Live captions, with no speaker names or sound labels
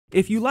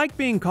If you like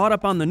being caught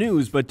up on the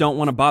news but don't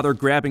want to bother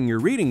grabbing your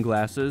reading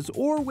glasses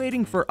or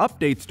waiting for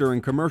updates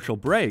during commercial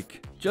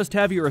break, just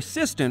have your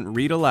assistant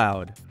read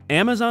aloud.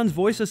 Amazon's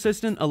voice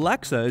assistant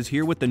Alexa is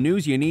here with the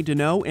news you need to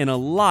know in a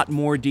lot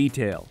more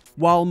detail.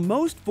 While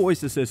most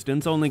voice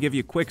assistants only give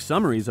you quick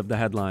summaries of the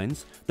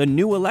headlines, the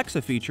new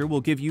Alexa feature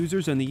will give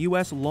users in the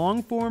US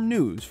long-form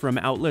news from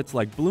outlets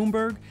like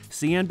Bloomberg,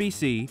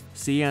 CNBC,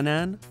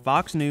 CNN,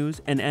 Fox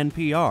News, and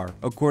NPR,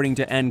 according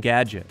to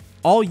Engadget.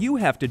 All you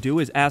have to do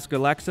is ask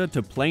Alexa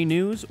to play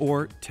news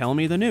or tell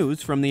me the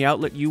news from the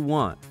outlet you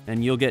want,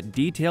 and you'll get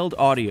detailed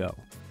audio.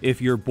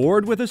 If you're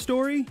bored with a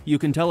story, you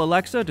can tell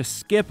Alexa to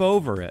skip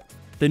over it.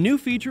 The new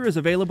feature is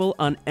available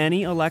on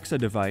any Alexa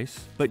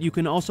device, but you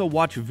can also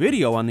watch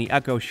video on the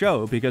Echo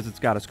Show because it's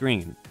got a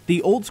screen.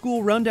 The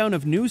old-school rundown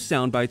of news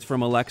soundbites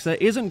from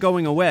Alexa isn't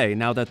going away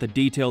now that the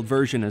detailed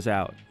version is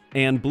out.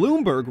 And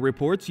Bloomberg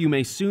reports you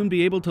may soon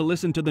be able to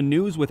listen to the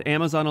news with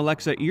Amazon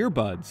Alexa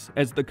earbuds,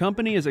 as the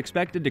company is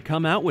expected to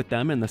come out with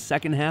them in the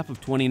second half of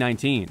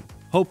 2019.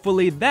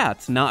 Hopefully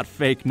that's not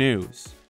fake news.